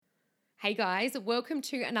Hey guys, welcome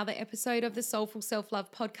to another episode of the Soulful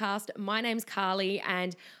Self-Love Podcast. My name's Carly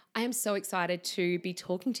and I am so excited to be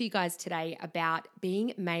talking to you guys today about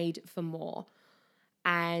being made for more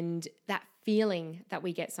and that feeling that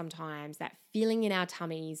we get sometimes, that feeling in our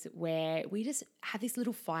tummies where we just have this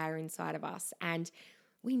little fire inside of us and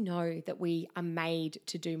we know that we are made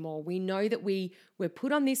to do more. We know that we were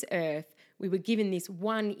put on this earth. We were given this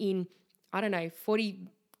 1 in, 40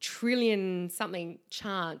 trillion something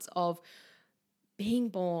chance of being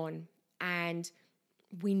born, and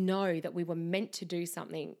we know that we were meant to do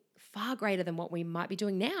something far greater than what we might be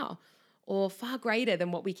doing now or far greater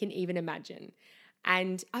than what we can even imagine.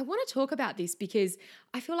 And I want to talk about this because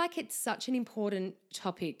I feel like it's such an important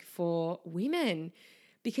topic for women,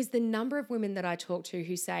 because the number of women that I talk to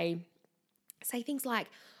who say things like,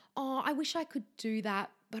 oh, I wish I could do that,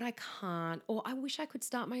 but I can't. Or I wish I could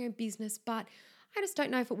start my own business, but I just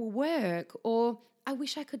don't know if it will work. Or I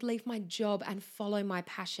wish I could leave my job and follow my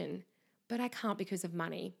passion, but I can't because of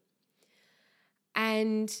money.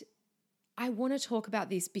 And I want to talk about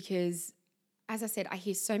this because, as I said, I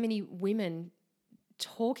hear so many women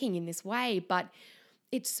talking in this way, but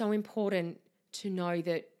it's so important to know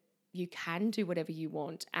that you can do whatever you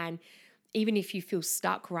want. And even if you feel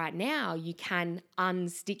stuck right now, you can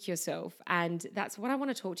unstick yourself. And that's what I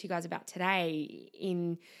want to talk to you guys about today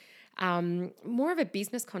in more of a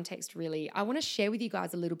business context, really. I want to share with you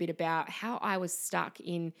guys a little bit about how I was stuck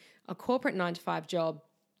in a corporate 9-to-5 job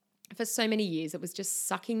for so many years. It was just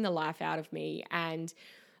sucking the life out of me and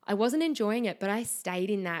I wasn't enjoying it, but I stayed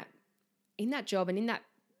in that job and in that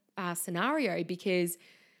scenario because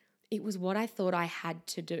it was what I thought I had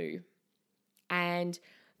to do. And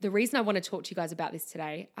the reason I want to talk to you guys about this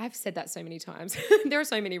today, I've said that so many times. There are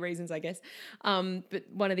so many reasons, I guess. But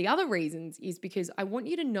one of the other reasons is because I want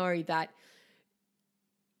you to know that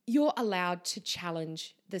you're allowed to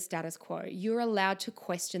challenge the status quo. You're allowed to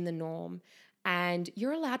question the norm and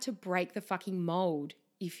you're allowed to break the fucking mold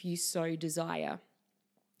if you so desire.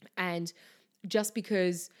 And just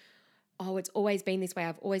because, oh, it's always been this way,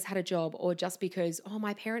 I've always had a job, or just because, oh,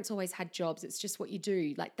 my parents always had jobs, it's just what you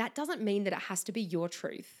do. Like, that doesn't mean that it has to be your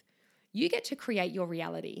truth. You get to create your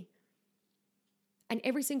reality. And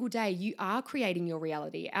every single day you are creating your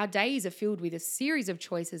reality. Our days are filled with a series of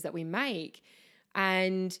choices that we make.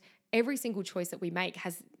 And every single choice that we make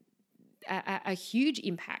has a huge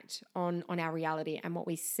impact on our reality and what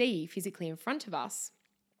we see physically in front of us.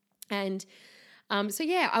 And I just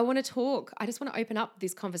want to open up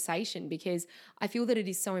this conversation because I feel that it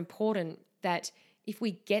is so important that if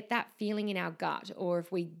we get that feeling in our gut, or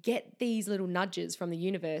if we get these little nudges from the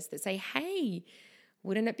universe that say, hey,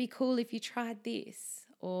 wouldn't it be cool if you tried this?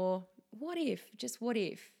 Or what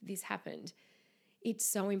if this happened? It's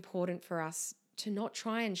so important for us to not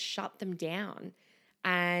try and shut them down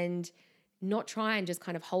and not try and just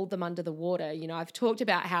kind of hold them under the water. You know, I've talked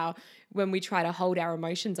about how when we try to hold our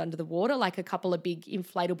emotions under the water, like a couple of big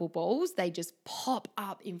inflatable balls, they just pop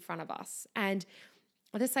up in front of us. And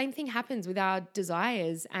the same thing happens with our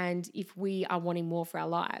desires and if we are wanting more for our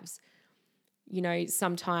lives. You know,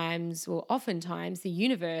 sometimes or oftentimes the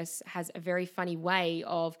universe has a very funny way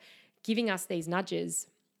of giving us these nudges.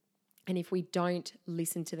 And if we don't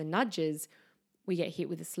listen to the nudges, we get hit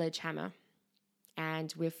with a sledgehammer.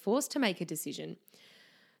 And we're forced to make a decision.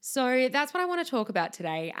 So that's what I want to talk about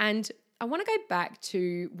today. And I want to go back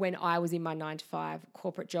to when I was in my 9-to-5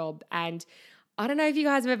 corporate job. And I don't know if you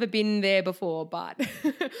guys have ever been there before, but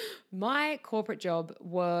my corporate job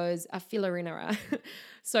was a filler-innerer.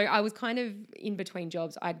 So I was kind of in between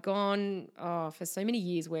jobs. I'd gone for so many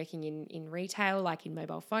years working in retail, like in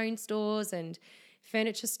mobile phone stores and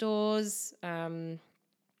furniture stores.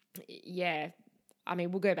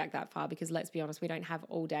 We'll go back that far because let's be honest, we don't have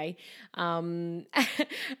all day. And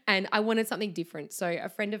I wanted something different. So a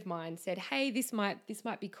friend of mine said, hey, this might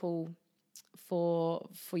be cool for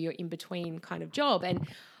your in-between kind of job. And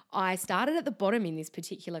I started at the bottom in this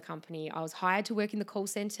particular company. I was hired to work in the call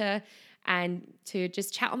center and to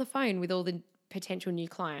just chat on the phone with all the potential new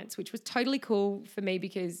clients, which was totally cool for me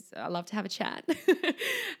because I love to have a chat.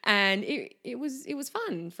 And it was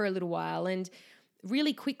fun for a little while. And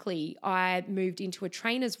really quickly, I moved into a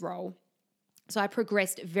trainer's role. So I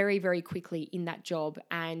progressed very, very quickly in that job.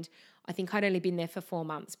 And I think I'd only been there for 4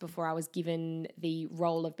 months before I was given the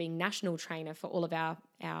role of being national trainer for all of our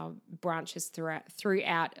branches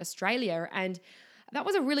throughout Australia. And that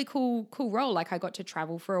was a really cool role. Like, I got to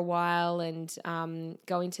travel for a while and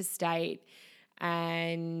go interstate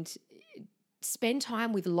and spend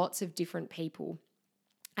time with lots of different people.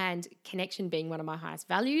 And connection being one of my highest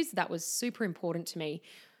values, that was super important to me.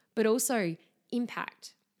 But also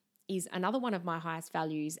impact is another one of my highest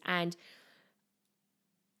values. And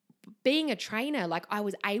being a trainer, like I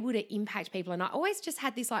was able to impact people, and I always just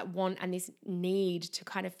had this like want and this need to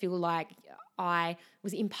kind of feel like I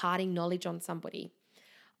was imparting knowledge on somebody.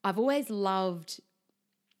 I've always loved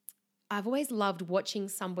watching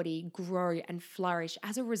somebody grow and flourish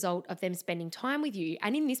as a result of them spending time with you.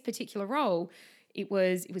 And in this particular role, it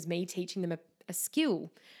was me teaching them a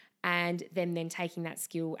skill and them then taking that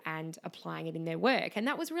skill and applying it in their work. And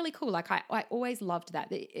that was really cool. Like I always loved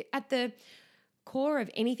that. At the core of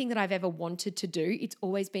anything that I've ever wanted to do, it's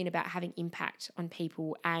always been about having impact on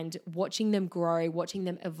people and watching them grow, watching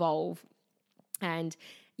them evolve. And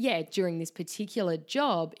yeah, during this particular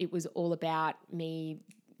job, it was all about me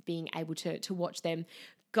being able to watch them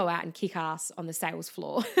go out and kick ass on the sales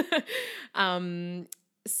floor.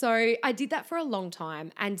 So I did that for a long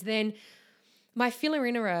time. And then my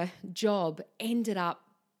Filler job ended up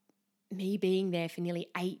me being there for nearly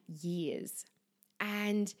 8 years.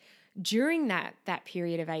 And during that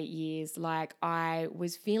period of 8 years, like I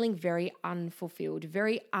was feeling very unfulfilled,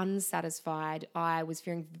 very unsatisfied. I was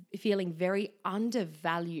feeling very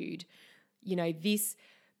undervalued. You know, this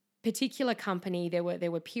particular company, there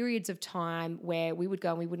were periods of time where we would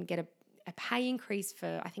go and we wouldn't get a pay increase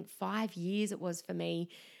for, I think, 5 years it was for me.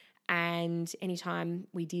 And anytime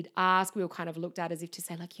we did ask, we were kind of looked at as if to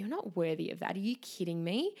say, like, you're not worthy of that. Are you kidding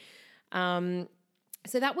me?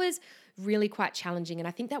 So that was really quite challenging. And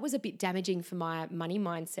I think that was a bit damaging for my money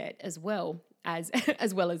mindset as well as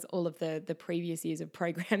all of the previous years of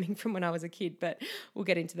programming from when I was a kid. But we'll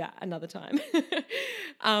get into that another time.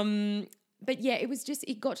 But yeah,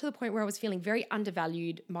 it got to the point where I was feeling very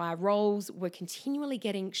undervalued. My roles were continually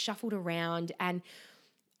getting shuffled around. And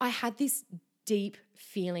I had this deep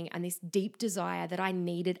feeling and this deep desire that I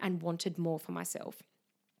needed and wanted more for myself.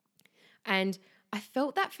 And I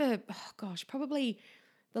felt that for, probably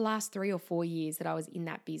the last 3 or 4 years that I was in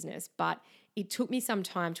that business, but it took me some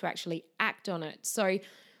time to actually act on it. So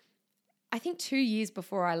I think 2 years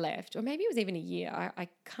before I left, or maybe it was even a year, I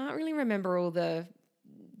can't really remember all the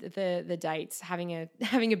dates. Having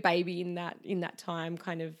a baby in that time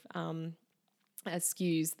kind of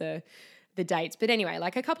skews the dates. But anyway,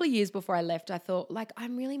 like a couple of years before I left, I thought, like,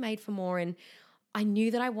 I'm really made for more, and I knew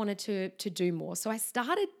that I wanted to do more. So I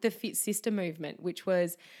started the Fit Sister movement, which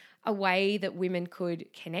was a way that women could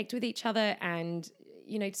connect with each other and,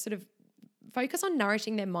 you know, sort of focus on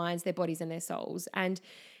nourishing their minds, their bodies, and their souls. And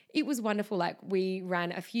it was wonderful. Like, we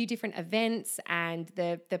ran a few different events, and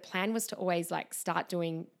the plan was to always like start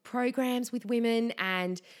doing programs with women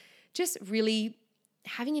and just really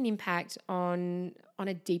having an impact on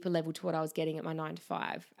a deeper level to what I was getting at my 9 to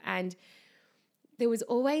 5. And there was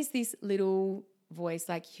always this little voice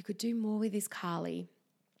like, you could do more with this, Carly.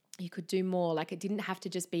 You could do more. Like, it didn't have to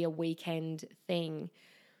just be a weekend thing.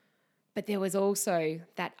 But there was also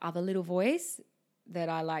that other little voice that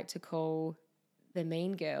I like to call the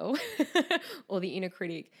mean girl or the inner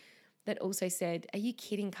critic that also said, are you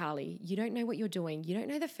kidding, Carly? You don't know what you're doing. You don't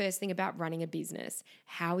know the first thing about running a business.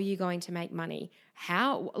 How are you going to make money?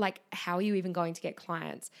 How are you even going to get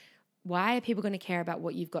clients? Why are people going to care about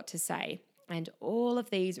what you've got to say? And all of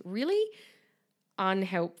these really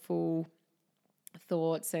unhelpful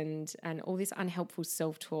thoughts and all this unhelpful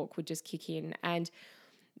self-talk would just kick in. And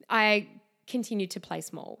I continued to play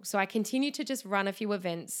small. So I continued to just run a few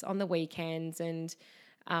events on the weekends and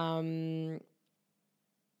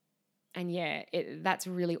yeah, that's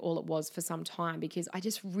really all it was for some time, because I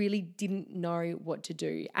just really didn't know what to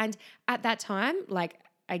do. And at that time, like,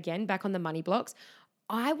 again, back on the money blocks,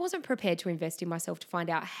 I wasn't prepared to invest in myself to find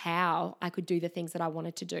out how I could do the things that I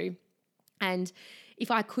wanted to do. And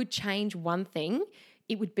if I could change one thing,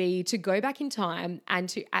 it would be to go back in time and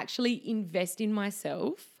to actually invest in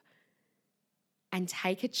myself and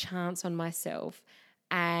take a chance on myself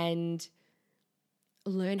and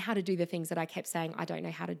learn how to do the things that I kept saying I don't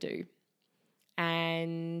know how to do.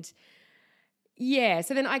 And yeah,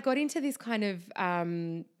 so then I got into this kind of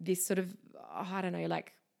this sort of,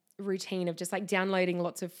 like routine of just like downloading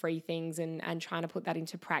lots of free things and trying to put that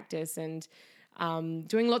into practice and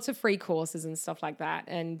doing lots of free courses and stuff like that.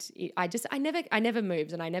 And I never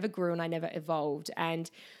moved, and I never grew, and I never evolved. And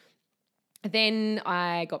then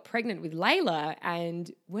I got pregnant with Layla.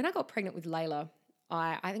 And when I got pregnant with Layla,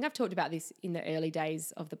 I think I've talked about this in the early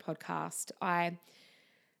days of the podcast. I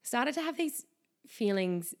started to have these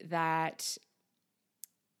feelings that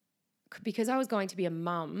because I was going to be a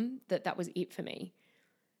mum, that was it for me,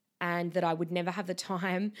 and that I would never have the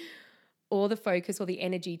time or the focus or the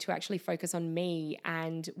energy to actually focus on me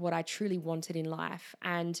and what I truly wanted in life.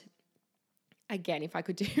 And again, if I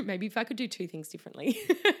could do 2 things differently,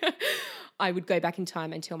 I would go back in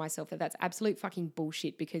time and tell myself that that's absolute fucking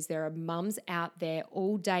bullshit, because there are mums out there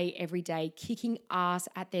all day, every day, kicking ass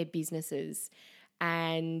at their businesses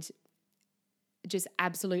and just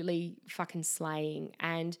absolutely fucking slaying.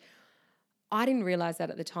 And I didn't realize that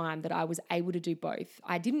at the time, that I was able to do both.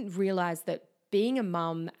 I didn't realize that being a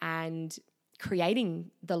mum and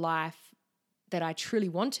creating the life that I truly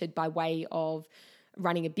wanted by way of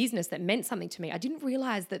running a business that meant something to me, I didn't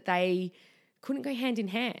realize that they couldn't go hand in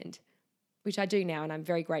hand, which I do now, and I'm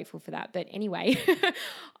very grateful for that. But anyway,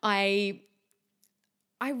 I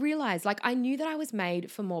realized, like, I knew that I was made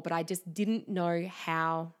for more, but I just didn't know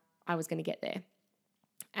how I was going to get there.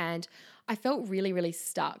 And I felt really, really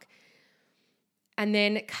stuck. And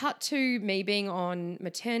then cut to me being on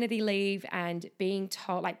maternity leave and being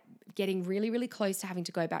told, like, getting really, really close to having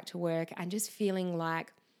to go back to work and just feeling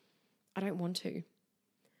like I don't want to.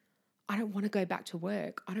 I don't want to go back to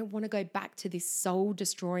work. I don't want to go back to this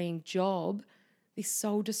soul-destroying job, this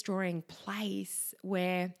soul-destroying place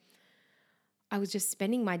where I was just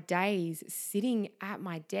spending my days sitting at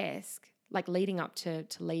my desk, like leading up to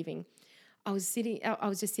leaving. I was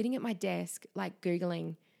just sitting at my desk, like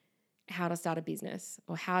Googling how to start a business,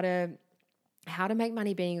 or how to make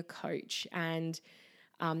money being a coach, and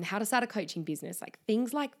how to start a coaching business, like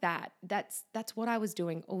things like that. That's what I was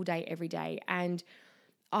doing all day, every day. And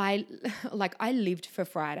I lived for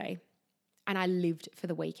Friday and I lived for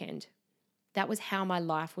the weekend. That was how my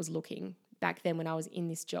life was looking back then when I was in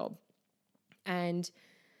this job. And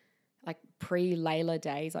like pre-Layla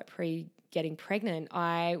days, like pre getting pregnant,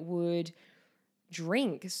 I would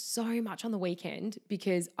drink so much on the weekend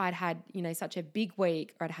because I'd had, such a big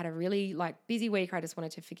week, or I'd had a really busy week, or I just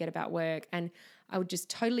wanted to forget about work. And I would just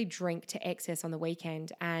totally drink to excess on the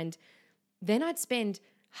weekend. And then I'd spend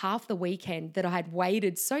half the weekend that I had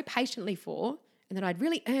waited so patiently for and that I'd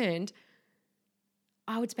really earned,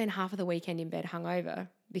 I would spend half of the weekend in bed hungover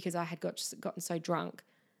because I had gotten so drunk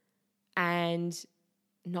and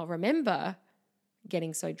not remember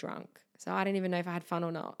getting so drunk. So I don't even know if I had fun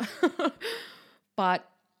or not. But,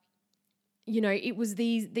 it was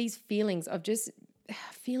these feelings of just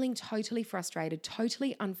feeling totally frustrated,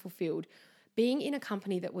 totally unfulfilled, being in a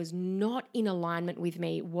company that was not in alignment with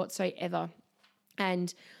me whatsoever.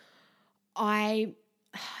 And I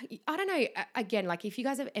don't know, again, like if you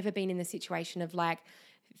guys have ever been in the situation of like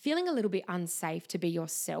feeling a little bit unsafe to be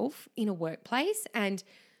yourself in a workplace. And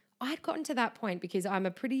I'd gotten to that point because I'm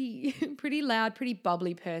a pretty loud, pretty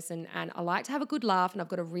bubbly person, and I like to have a good laugh, and I've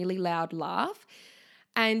got a really loud laugh.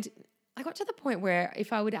 And I got to the point where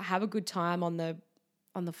if I would have a good time on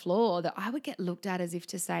the floor, that I would get looked at as if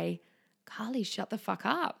to say, Carly, shut the fuck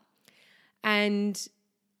up. And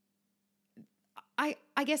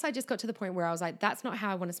I guess I just got to the point where I was like, that's not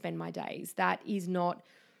how I want to spend my days. That is not,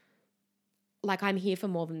 like, I'm here for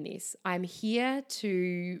more than this. I'm here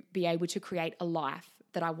to be able to create a life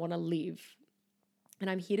that I want to live, and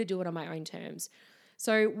I'm here to do it on my own terms.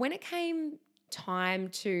 So when it came time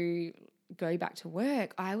to go back to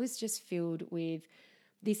work, I was just filled with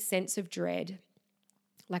this sense of dread.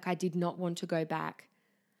 Like, I did not want to go back,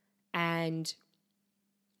 and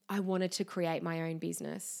I wanted to create my own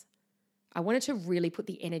business. I wanted to really put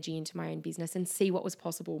the energy into my own business and see what was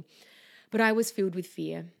possible. But I was filled with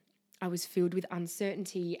fear. I was filled with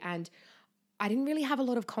uncertainty, and I didn't really have a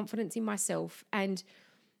lot of confidence in myself. And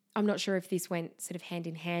I'm not sure if this went sort of hand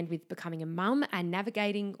in hand with becoming a mum and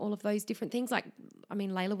navigating all of those different things. Like, I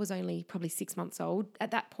mean, Layla was only probably 6 months old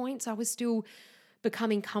at that point. So I was still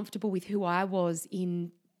becoming comfortable with who I was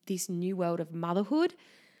in this new world of motherhood.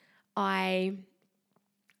 I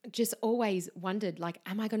just always wondered, like,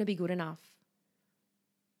 am I going to be good enough?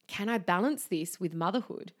 Can I balance this with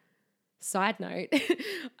motherhood? Side note,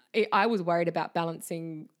 I was worried about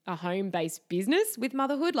balancing a home-based business with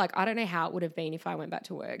motherhood. Like, I don't know how it would have been if I went back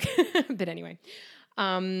to work. But anyway.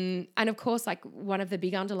 And of course, like, one of the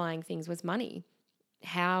big underlying things was money.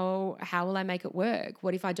 How will I make it work?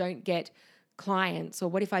 What if I don't get clients, or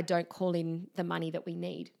what if I don't call in the money that we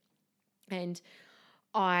need? And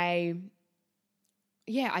I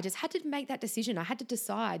just had to make that decision. I had to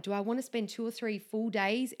decide, do I want to spend 2 or 3 full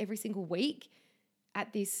days every single week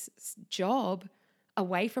at this job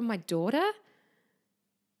away from my daughter?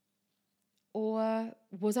 Or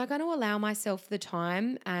was I going to allow myself the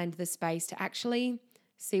time and the space to actually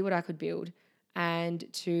see what I could build and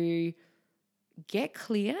to get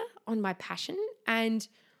clear on my passion and,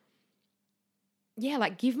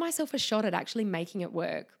 give myself a shot at actually making it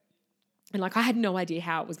work? And I had no idea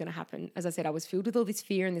how it was going to happen. As I said, I was filled with all this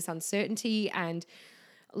fear and this uncertainty. And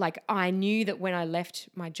I knew that when I left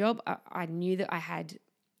my job, I knew that I had,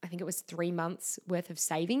 I think it was 3 months worth of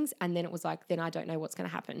savings. And then it was then I don't know what's going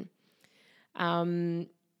to happen.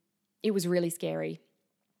 It was really scary.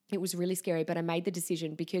 It was really scary, but I made the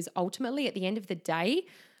decision because ultimately at the end of the day,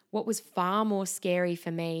 what was far more scary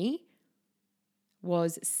for me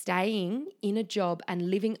was staying in a job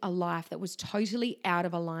and living a life that was totally out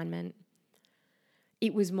of alignment.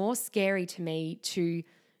 It was more scary to me to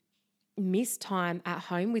miss time at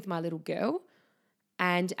home with my little girl.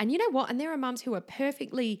 And you know what? And there are mums who are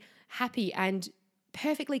perfectly happy and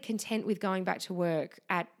perfectly content with going back to work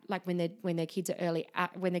at like when their kids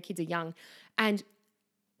are young. And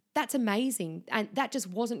that's amazing. And that just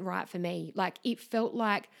wasn't right for me. Like it felt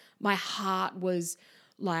like my heart was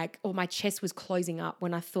like, or my chest was closing up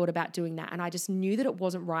when I thought about doing that. And I just knew that it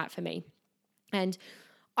wasn't right for me. And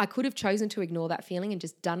I could have chosen to ignore that feeling and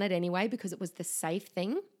just done it anyway because it was the safe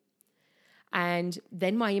thing. And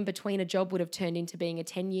then my in-betweener job would have turned into being a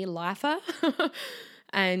 10-year lifer.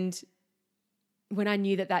 And when I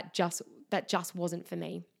knew that just wasn't for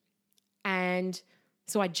me. And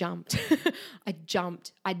so I jumped.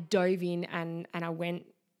 I dove in and I went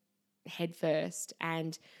head first.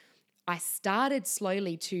 And I started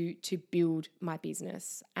slowly to build my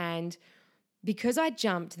business. And because I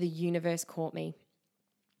jumped, the universe caught me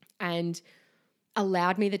and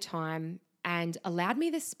allowed me the time and allowed me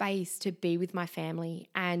the space to be with my family,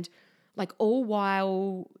 and like all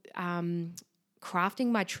while crafting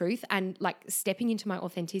my truth and like stepping into my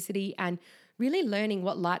authenticity and really learning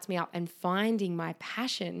what lights me up and finding my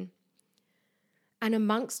passion. And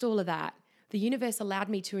amongst all of that, the universe allowed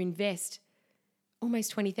me to invest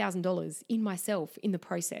almost $20,000 in myself in the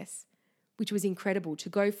process, which was incredible. To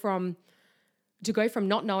go from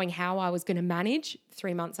not knowing how I was going to manage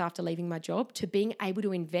 3 months after leaving my job to being able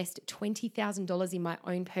to invest $20,000 in my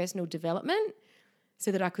own personal development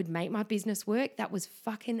so that I could make my business work, that was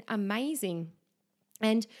fucking amazing.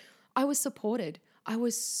 And I was supported. I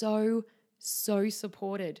was so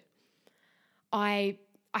supported. I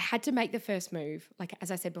had to make the first move. Like, as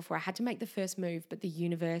I said before, I had to make the first move, but the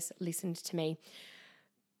universe listened to me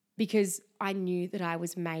because I knew that I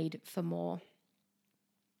was made for more.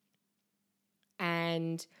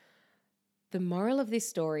 And the moral of this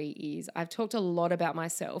story is I've talked a lot about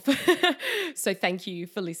myself. So thank you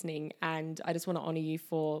for listening. And I just want to honor you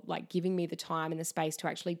for like giving me the time and the space to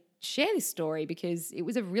actually share this story because it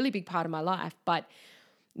was a really big part of my life. But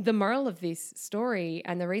the moral of this story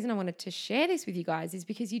and the reason I wanted to share this with you guys is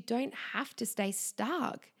because you don't have to stay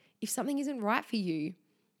stuck if something isn't right for you.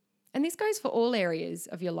 And this goes for all areas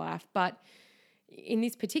of your life. But in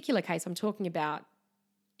this particular case, I'm talking about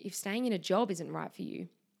if staying in a job isn't right for you,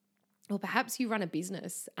 or perhaps you run a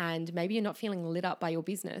business and maybe you're not feeling lit up by your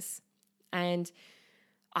business. And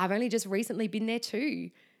I've only just recently been there too.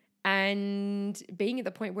 And being at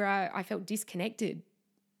the point where I felt disconnected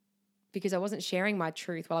because I wasn't sharing my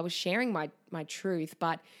truth. Well, I was sharing my truth,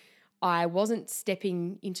 but I wasn't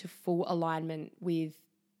stepping into full alignment with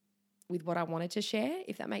what I wanted to share,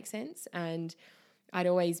 if that makes sense. And I'd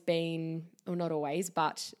always been, or not always,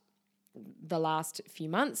 but the last few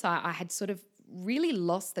months, I had sort of really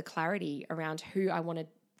lost the clarity around who I wanted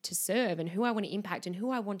to serve and who I want to impact and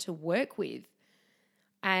who I want to work with.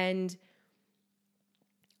 And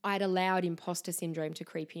I'd allowed imposter syndrome to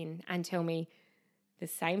creep in and tell me the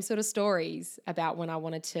same sort of stories about when I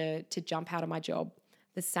wanted to jump out of my job.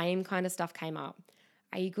 The same kind of stuff came up.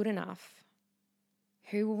 Are you good enough?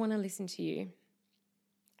 Who will want to listen to you?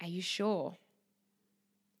 Are you sure?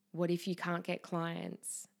 What if you can't get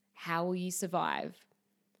clients? How will you survive?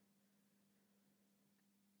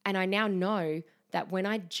 And I now know that when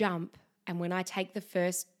I jump and when I take the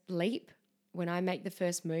first leap, when I make the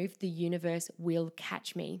first move, the universe will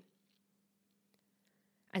catch me.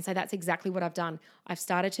 And so that's exactly what I've done. I've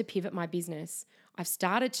started to pivot my business. I've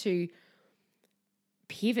started to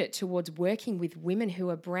pivot towards working with women who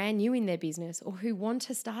are brand new in their business or who want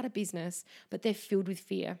to start a business, but they're filled with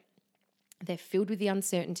fear. They're filled with the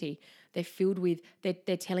uncertainty. They're filled with,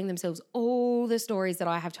 they're telling themselves all the stories that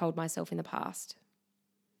I have told myself in the past.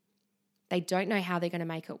 They don't know how they're going to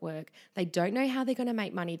make it work. They don't know how they're going to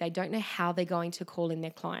make money. They don't know how they're going to call in their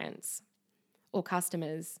clients or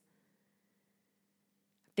customers.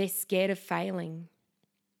 They're scared of failing.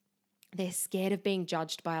 They're scared of being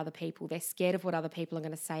judged by other people. They're scared of what other people are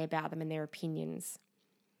going to say about them and their opinions.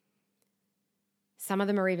 Some of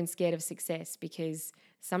them are even scared of success because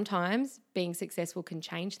sometimes being successful can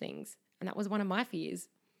change things. And that was one of my fears.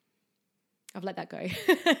 I've let that go.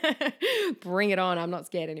 Bring it on. I'm not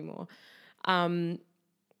scared anymore. But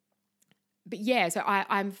yeah, so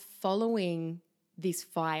I'm following this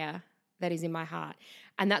fire that is in my heart.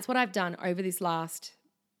 And that's what I've done over this last,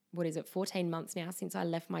 14 months now since I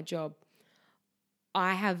left my job.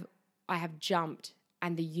 I have jumped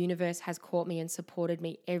And the universe has caught me and supported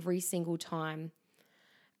me every single time.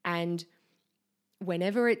 And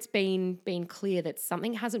whenever it's been clear that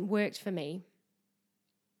something hasn't worked for me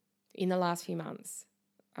in the last few months,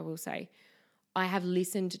 I will say, I have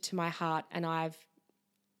listened to my heart and I've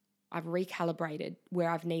recalibrated where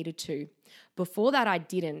I've needed to. Before that, I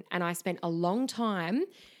didn't. And I spent a long time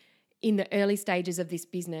in the early stages of this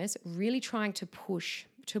business really trying to push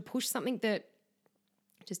something that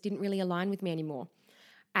just didn't really align with me anymore.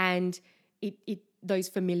 And those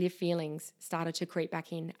familiar feelings started to creep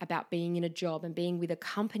back in about being in a job and being with a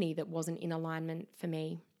company that wasn't in alignment for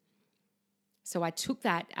me. So I took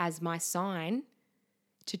that as my sign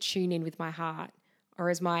to tune in with my heart, or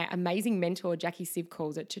as my amazing mentor, Jackie Siv,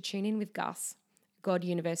 calls it, to tune in with Gus, God,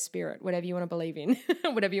 universe, spirit, whatever you want to believe in,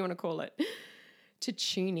 whatever you want to call it, to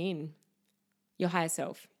tune in your higher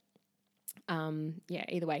self.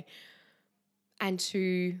 Either way. And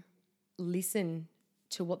to listen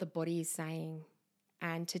to what the body is saying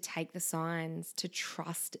and to take the signs, to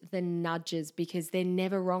trust the nudges because they're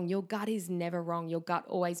never wrong. Your gut is never wrong. Your gut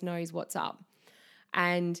always knows what's up.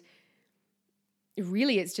 And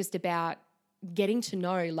really it's just about getting to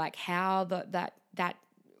know like how that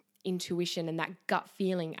intuition and that gut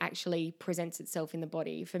feeling actually presents itself in the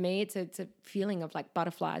body. For me, it's a feeling of like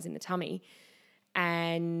butterflies in the tummy.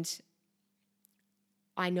 And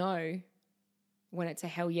I know when it's a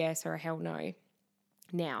hell yes or a hell no.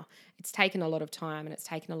 Now, it's taken a lot of time and it's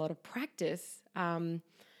taken a lot of practice,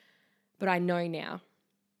 but I know now.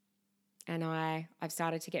 And I've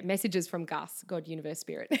started to get messages from Gus, God, universe,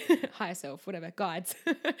 spirit, higher self, whatever, guides,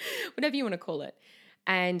 whatever you want to call it.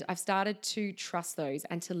 And I've started to trust those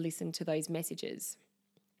and to listen to those messages.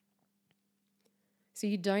 So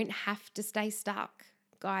you don't have to stay stuck.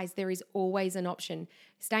 Guys, there is always an option.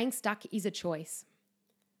 Staying stuck is a choice.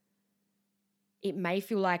 It may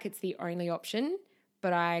feel like it's the only option,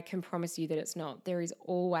 but I can promise you that it's not. There is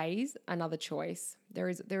always another choice. There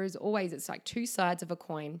is always, it's like two sides of a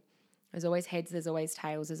coin. There's always heads, there's always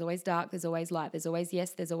tails, there's always dark, there's always light, there's always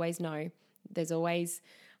yes, there's always no, there's always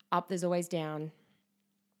up, there's always down.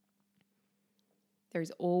 There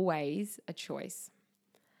is always a choice.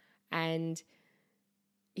 And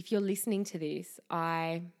if you're listening to this,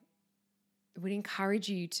 I would encourage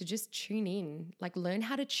you to just tune in, like learn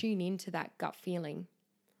how to tune into that gut feeling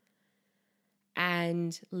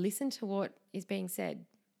and listen to what is being said.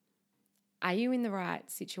 Are you in the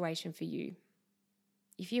right situation for you?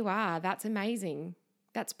 If you are, that's amazing.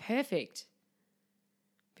 That's perfect.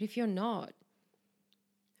 But if you're not,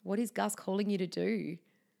 what is Gus calling you to do?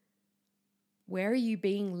 Where are you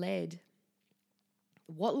being led?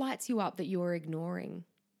 What lights you up that you are ignoring?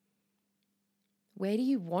 Where do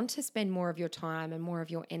you want to spend more of your time and more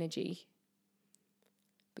of your energy,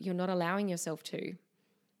 but you're not allowing yourself to?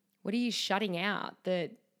 What are you shutting out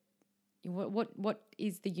that, what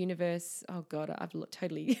is the universe? Oh God, I've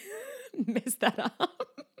totally messed that up.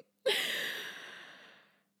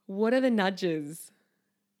 What are the nudges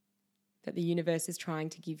that the universe is trying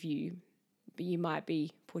to give you, but you might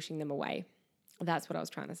be pushing them away? That's what I was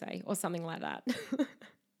trying to say, or something like that.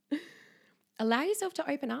 Allow yourself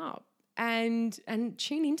to open up and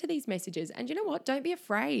tune into these messages. And you know what? Don't be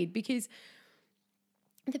afraid, because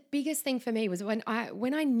the biggest thing for me was when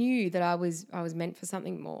I knew that I was meant for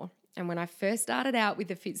something more. And when I first started out with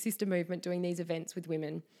the Fit Sister movement, doing these events with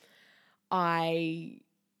women, I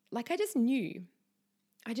just knew.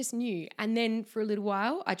 And then for a little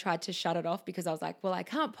while, I tried to shut it off because I was like, well, I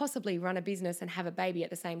can't possibly run a business and have a baby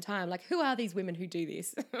at the same time. Like, who are these women who do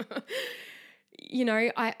this?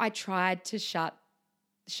 I tried to shut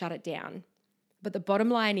it down. But the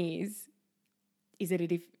bottom line is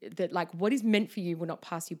that what is meant for you will not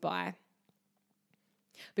pass you by.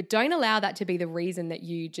 But don't allow that to be the reason that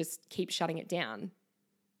you just keep shutting it down.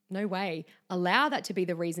 No way. Allow that to be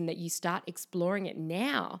the reason that you start exploring it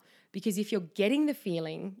now. Because if you're getting the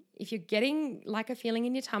feeling, if you're getting like a feeling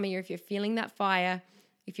in your tummy, or if you're feeling that fire,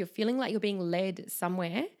 if you're feeling like you're being led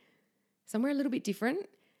somewhere a little bit different,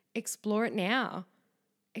 explore it now.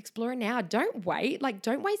 Explore it now. Don't wait.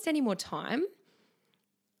 Don't waste any more time.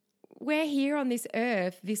 We're here on this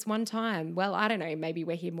earth this one time. Well, I don't know, maybe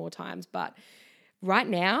we're here more times, but right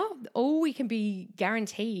now, all we can be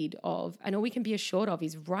guaranteed of and all we can be assured of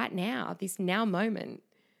is right now, this now moment.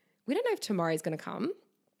 We don't know if tomorrow is going to come,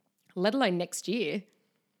 let alone next year.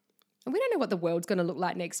 And we don't know what the world's going to look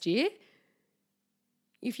like next year.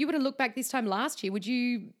 If you were to look back this time last year, could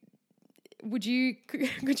you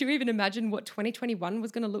even imagine what 2021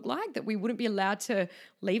 was going to look like, that we wouldn't be allowed to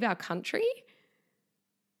leave our country?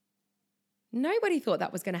 Nobody thought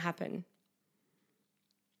that was going to happen.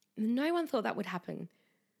 No one thought that would happen.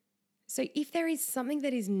 So if there is something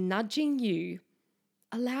that is nudging you,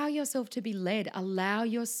 allow yourself to be led, allow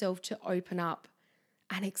yourself to open up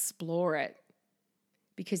and explore it,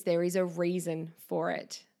 because there is a reason for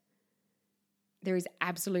it. There is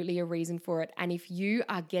absolutely a reason for it. And if you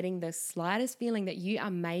are getting the slightest feeling that you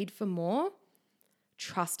are made for more,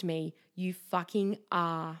 trust me, you fucking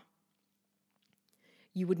are.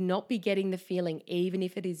 You would not be getting the feeling, even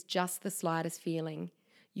if it is just the slightest feeling.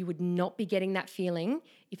 You would not be getting that feeling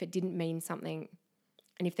if it didn't mean something,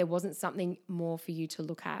 and if there wasn't something more for you to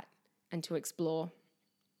look at and to explore.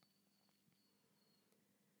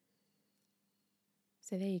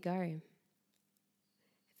 So there you go.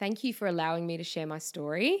 Thank you for allowing me to share my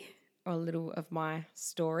story, or a little of my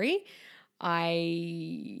story.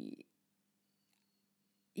 I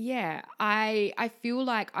feel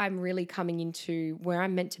like I'm really coming into where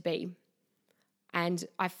I'm meant to be. And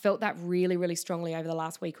I felt that really, really strongly over the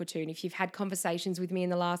last week or two. And if you've had conversations with me in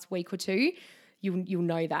the last week or two, you'll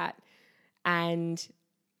know that. And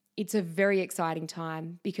it's a very exciting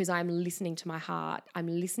time because I'm listening to my heart. I'm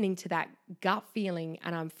listening to that gut feeling,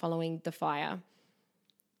 and I'm following the fire.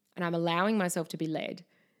 And I'm allowing myself to be led.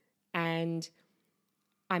 And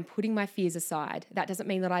I'm putting my fears aside. That doesn't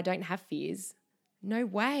mean that I don't have fears. No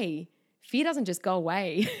way. Fear doesn't just go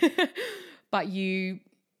away. But you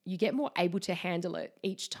get more able to handle it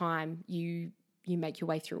each time you make your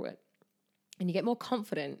way through it. And you get more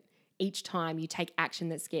confident each time you take action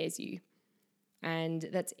that scares you. And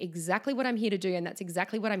that's exactly what I'm here to do. And that's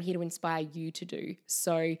exactly what I'm here to inspire you to do.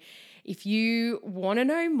 So if you want to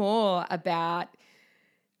know more about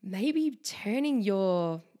maybe turning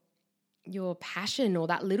your passion or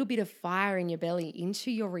that little bit of fire in your belly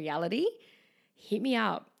into your reality, hit me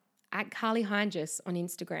up at Carly Heinges on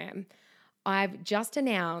Instagram. I've just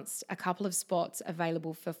announced a couple of spots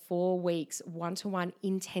available for 4 weeks, one-to-one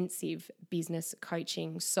intensive business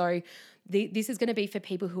coaching. So this is going to be for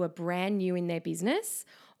people who are brand new in their business,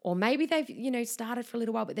 or maybe they've started for a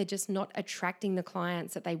little while, but they're just not attracting the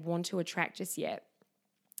clients that they want to attract just yet.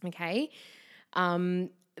 Okay.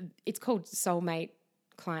 It's called Soulmate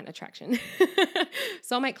Client Attraction.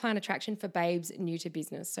 Soulmate Client Attraction for babes new to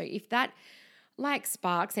business. So if that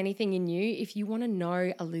sparks anything in you, if you want to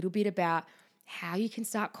know a little bit about how you can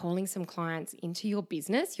start calling some clients into your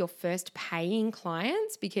business, your first paying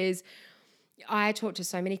clients, because I talk to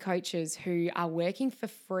so many coaches who are working for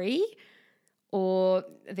free, or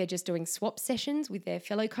they're just doing swap sessions with their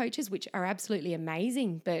fellow coaches, which are absolutely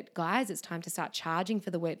amazing. But guys, it's time to start charging for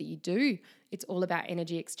the work that you do. It's all about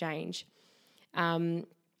energy exchange.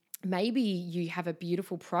 Maybe you have a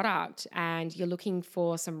beautiful product and you're looking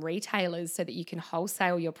for some retailers so that you can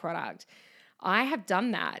wholesale your product. I have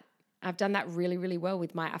done that. I've done that really, really well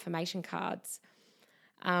with my affirmation cards.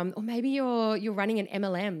 Or maybe you're running an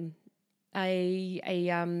MLM,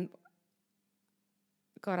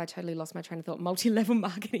 God, I totally lost my train of thought, multi-level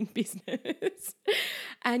marketing business.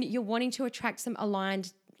 And you're wanting to attract some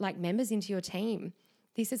aligned members into your team.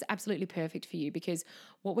 This is absolutely perfect for you, because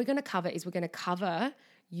what we're going to cover is we're going to cover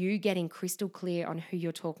you getting crystal clear on who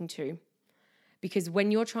you're talking to. Because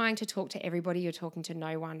when you're trying to talk to everybody, you're talking to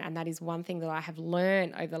no one. And that is one thing that I have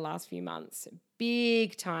learned over the last few months.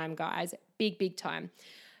 Big time, guys. Big time.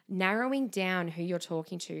 Narrowing down who you're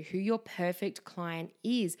talking to, who your perfect client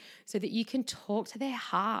is, so that you can talk to their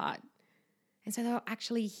heart and so they'll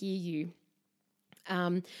actually hear you.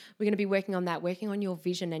 We're going to be working on that, working on your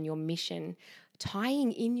vision and your mission,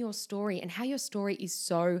 tying in your story and how your story is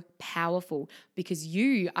so powerful, because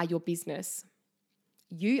you are your business.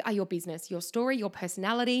 You are your business. Your story, your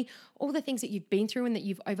personality, all the things that you've been through and that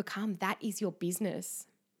you've overcome, that is your business.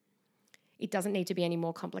 It doesn't need to be any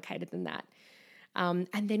more complicated than that. And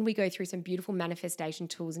then we go through some beautiful manifestation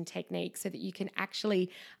tools and techniques so that you can actually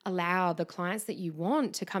allow the clients that you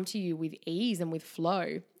want to come to you with ease and with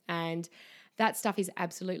flow. And that stuff is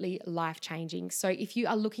absolutely life-changing. So if you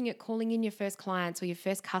are looking at calling in your first clients or your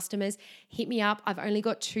first customers, hit me up. I've only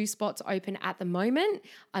got 2 spots open at the moment.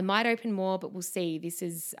 I might open more, but we'll see. This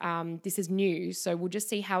is new, so we'll just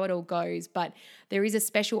see how it all goes. But there is a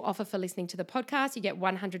special offer for listening to the podcast. You get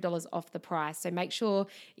 $100 off the price. So make sure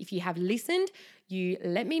if you have listened, you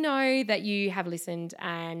let me know that you have listened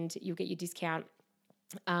and you'll get your discount.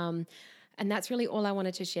 And that's really all I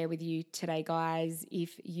wanted to share with you today, guys.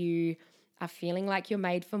 If you are feeling like you're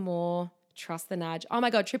made for more, trust the nudge. Oh my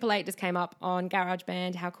God, 888 just came up on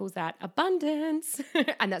GarageBand. How cool is that? Abundance.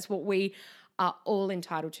 And that's what we are all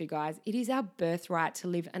entitled to, guys. It is our birthright to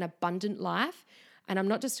live an abundant life. And I'm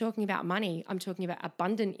not just talking about money. I'm talking about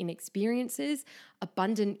abundant in experiences,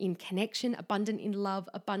 abundant in connection, abundant in love,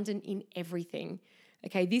 abundant in everything.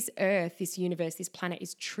 Okay, this earth, this universe, this planet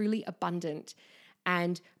is truly abundant.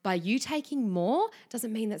 And by you taking more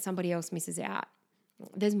doesn't mean that somebody else misses out.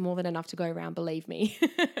 There's more than enough to go around, believe me.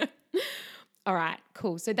 All right,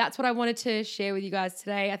 cool. So that's what I wanted to share with you guys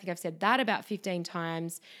today. I think I've said that about 15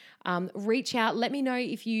 times. Reach out. Let me know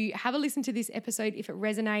if you have a listen to this episode, if it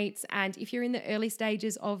resonates. And if you're in the early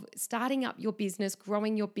stages of starting up your business,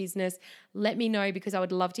 growing your business, let me know, because I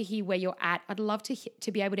would love to hear where you're at. I'd love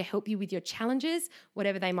to be able to help you with your challenges,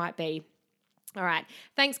 whatever they might be. All right.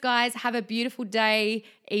 Thanks, guys. Have a beautiful day,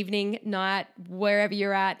 evening, night, wherever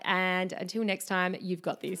you're at. And until next time, you've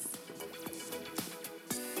got this.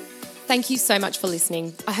 Thank you so much for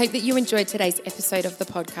listening. I hope that you enjoyed today's episode of the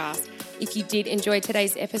podcast. If you did enjoy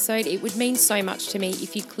today's episode, it would mean so much to me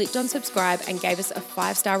if you clicked on subscribe and gave us a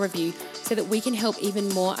 5-star review so that we can help even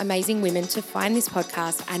more amazing women to find this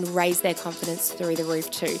podcast and raise their confidence through the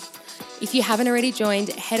roof too. If you haven't already joined,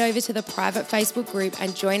 head over to the private Facebook group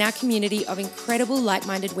and join our community of incredible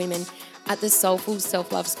like-minded women at the Soulful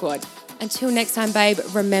Self-Love Squad. Until next time, babe,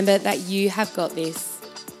 remember that you have got this.